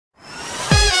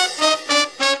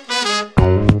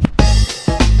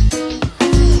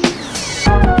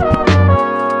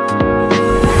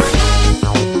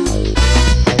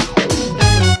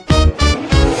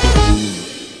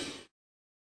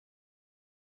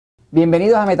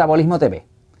Bienvenidos a Metabolismo TV,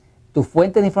 tu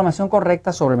fuente de información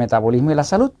correcta sobre el metabolismo y la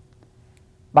salud.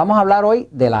 Vamos a hablar hoy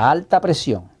de la alta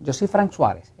presión. Yo soy Frank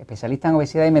Suárez, especialista en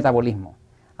obesidad y metabolismo.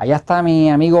 Allá está mi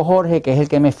amigo Jorge, que es el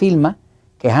que me filma,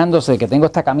 quejándose de que tengo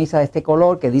esta camisa de este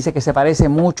color, que dice que se parece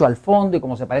mucho al fondo, y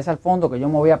como se parece al fondo, que yo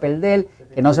me voy a perder,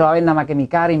 que no se va a ver nada más que mi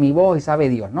cara y mi voz, y sabe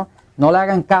Dios, ¿no? No le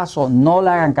hagan caso, no le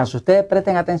hagan caso. Ustedes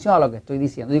presten atención a lo que estoy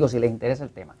diciendo, digo, si les interesa el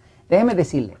tema. Déjenme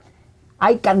decirles,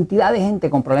 hay cantidad de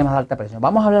gente con problemas de alta presión.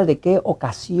 Vamos a hablar de qué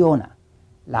ocasiona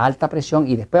la alta presión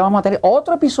y después vamos a tener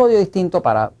otro episodio distinto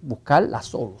para buscar las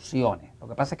soluciones. Lo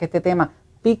que pasa es que este tema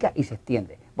pica y se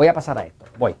extiende. Voy a pasar a esto.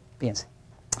 Fíjense.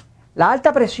 La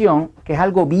alta presión, que es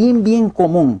algo bien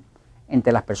común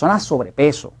entre las personas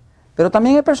sobrepeso, pero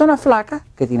también hay personas flacas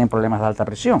que tienen problemas de alta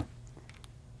presión.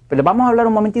 Pero vamos a hablar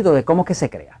un momentito de cómo es que se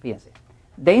crea. Fíjense.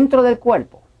 Dentro del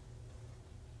cuerpo,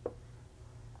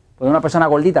 puede una persona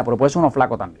gordita, pero puede ser uno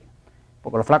flaco también.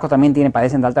 Porque los flacos también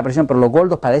padecen de alta presión, pero los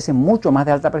gordos padecen mucho más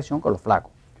de alta presión que los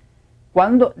flacos.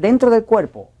 Cuando dentro del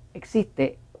cuerpo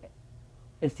existe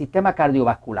el sistema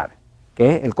cardiovascular,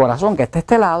 que es el corazón que está a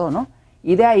este lado, ¿no?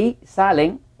 Y de ahí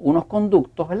salen unos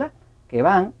conductos, ¿verdad?, que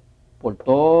van por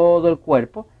todo el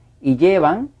cuerpo y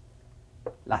llevan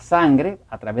la sangre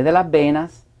a través de las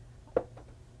venas,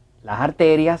 las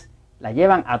arterias, la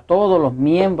llevan a todos los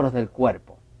miembros del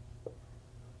cuerpo.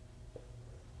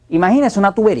 Imagínense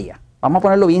una tubería. Vamos a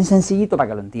ponerlo bien sencillito para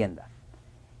que lo entienda.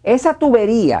 Esa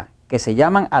tubería, que se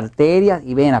llaman arterias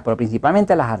y venas, pero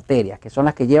principalmente las arterias, que son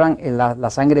las que llevan la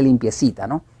sangre limpiecita,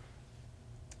 ¿no?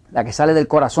 La que sale del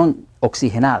corazón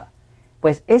oxigenada.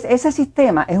 Pues ese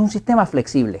sistema es un sistema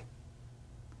flexible.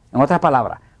 En otras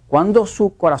palabras, cuando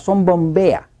su corazón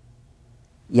bombea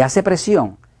y hace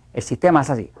presión, el sistema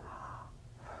hace así.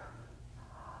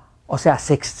 O sea,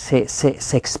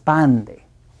 se expande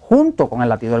junto con el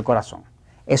latido del corazón.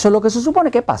 Eso es lo que se supone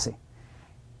que pase.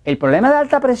 El problema de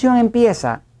alta presión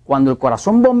empieza cuando el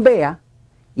corazón bombea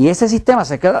y ese sistema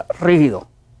se queda rígido.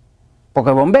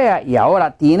 Porque bombea y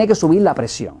ahora tiene que subir la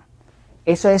presión.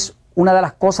 Eso es una de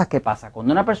las cosas que pasa.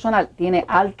 Cuando una persona tiene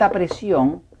alta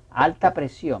presión,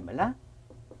 ¿verdad?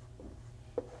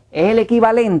 Es el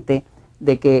equivalente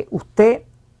de que usted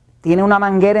tiene una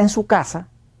manguera en su casa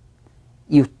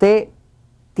y usted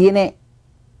tiene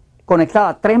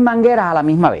conectadas 3 mangueras a la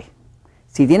misma vez.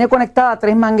 Si tiene conectadas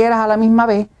 3 mangueras a la misma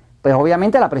vez, pues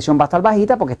obviamente la presión va a estar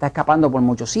bajita porque está escapando por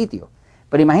muchos sitios.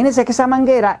 Pero imagínense que esa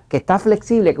manguera, que está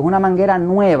flexible, que es una manguera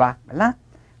nueva, ¿verdad?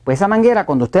 Pues esa manguera,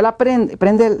 cuando usted la prende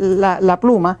la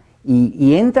pluma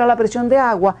y entra la presión de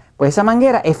agua, pues esa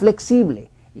manguera es flexible.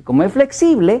 Y como es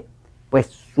flexible, pues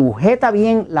sujeta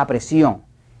bien la presión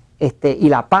y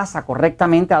la pasa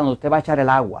correctamente a donde usted va a echar el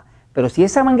agua. Pero si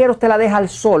esa manguera usted la deja al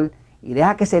sol y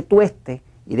deja que se tueste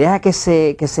y deja que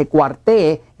se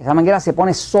cuartee, esa manguera se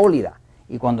pone sólida.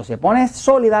 Y cuando se pone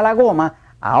sólida la goma,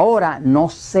 ahora no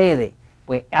cede.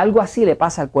 Pues algo así le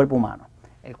pasa al cuerpo humano.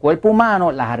 El cuerpo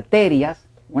humano, las arterias,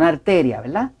 una arteria,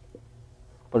 ¿verdad?,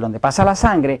 por donde pasa la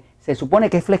sangre, se supone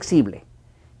que es flexible.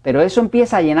 Pero eso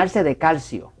empieza a llenarse de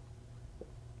calcio.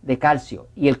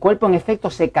 Y el cuerpo en efecto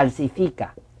se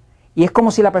calcifica. Y es como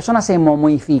si la persona se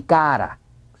momificara.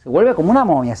 Se vuelve como una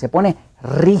momia, se pone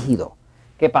rígido.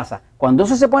 ¿Qué pasa? Cuando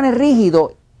eso se pone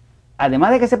rígido, además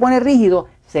de que se pone rígido,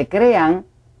 se crean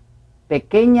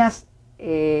pequeñas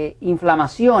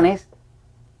inflamaciones,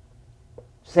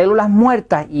 células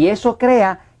muertas, y eso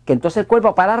crea que entonces el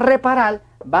cuerpo, para reparar,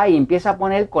 va y empieza a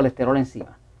poner colesterol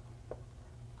encima.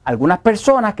 Algunas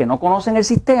personas que no conocen el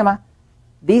sistema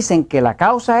dicen que la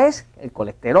causa es el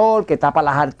colesterol, que tapa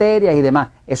las arterias y demás.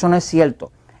 Eso no es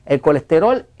cierto. El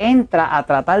colesterol entra a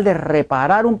tratar de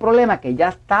reparar un problema que ya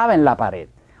estaba en la pared.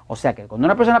 O sea que cuando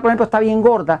una persona, por ejemplo, está bien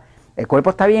gorda, el cuerpo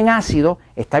está bien ácido,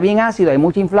 hay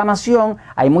mucha inflamación,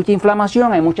 hay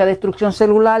mucha destrucción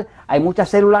celular, hay muchas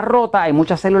células rotas, hay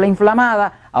muchas células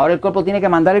inflamadas. Ahora el cuerpo tiene que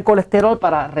mandar el colesterol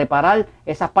para reparar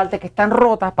esas partes que están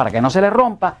rotas, para que no se le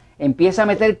rompa. Empieza a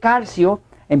meter calcio,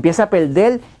 empieza a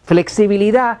perder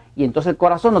flexibilidad y entonces el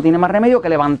corazón no tiene más remedio que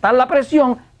levantar la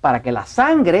presión para que la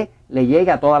sangre le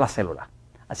llegue a todas las células.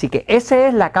 Así que esa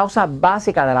es la causa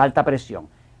básica de la alta presión.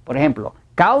 Por ejemplo,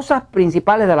 causas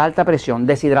principales de la alta presión: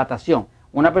 deshidratación.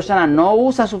 Una persona no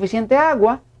usa suficiente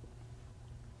agua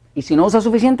y si no usa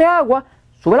suficiente agua,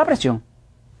 sube la presión.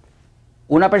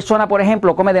 Una persona, por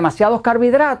ejemplo, come demasiados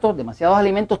carbohidratos, demasiados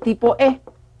alimentos tipo E.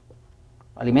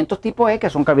 Alimentos tipo E,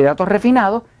 que son carbohidratos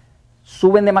refinados,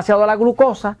 suben demasiado la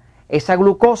glucosa. Esa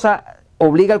glucosa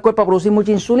obliga al cuerpo a producir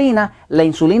mucha insulina. La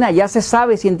insulina ya se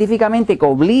sabe científicamente que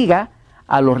obliga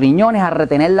a los riñones a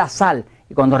retener la sal.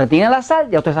 Y cuando retiene la sal,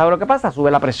 ya usted sabe lo que pasa,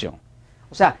 sube la presión.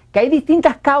 O sea, que hay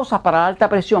distintas causas para la alta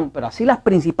presión, pero así las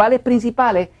principales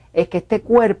es que este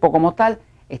cuerpo como tal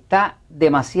está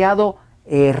demasiado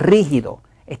rígido,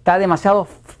 está demasiado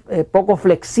poco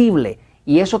flexible,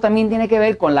 y eso también tiene que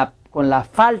ver con la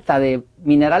falta de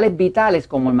minerales vitales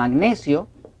como el magnesio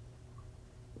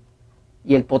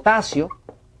y el potasio,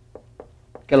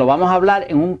 que lo vamos a hablar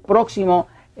en un próximo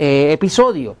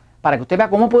episodio, para que usted vea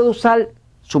cómo puede usar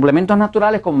suplementos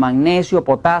naturales con magnesio,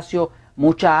 potasio,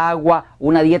 mucha agua,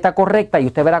 una dieta correcta, y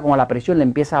usted verá cómo la presión le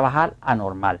empieza a bajar a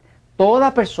normal.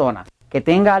 Toda persona que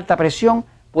tenga alta presión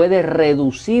puede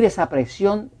reducir esa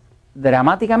presión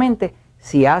dramáticamente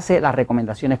si hace las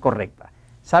recomendaciones correctas.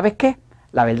 ¿Sabes qué?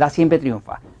 La verdad siempre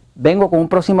triunfa. Vengo con un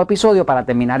próximo episodio para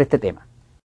terminar este tema.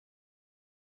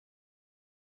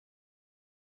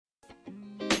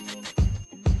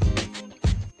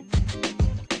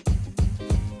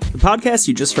 The podcast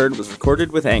you just heard was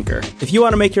recorded with Anchor. If you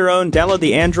want to make your own, download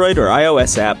the Android or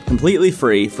iOS app completely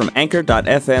free from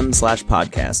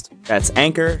anchor.fm/podcast. That's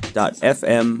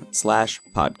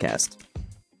anchor.fm/podcast.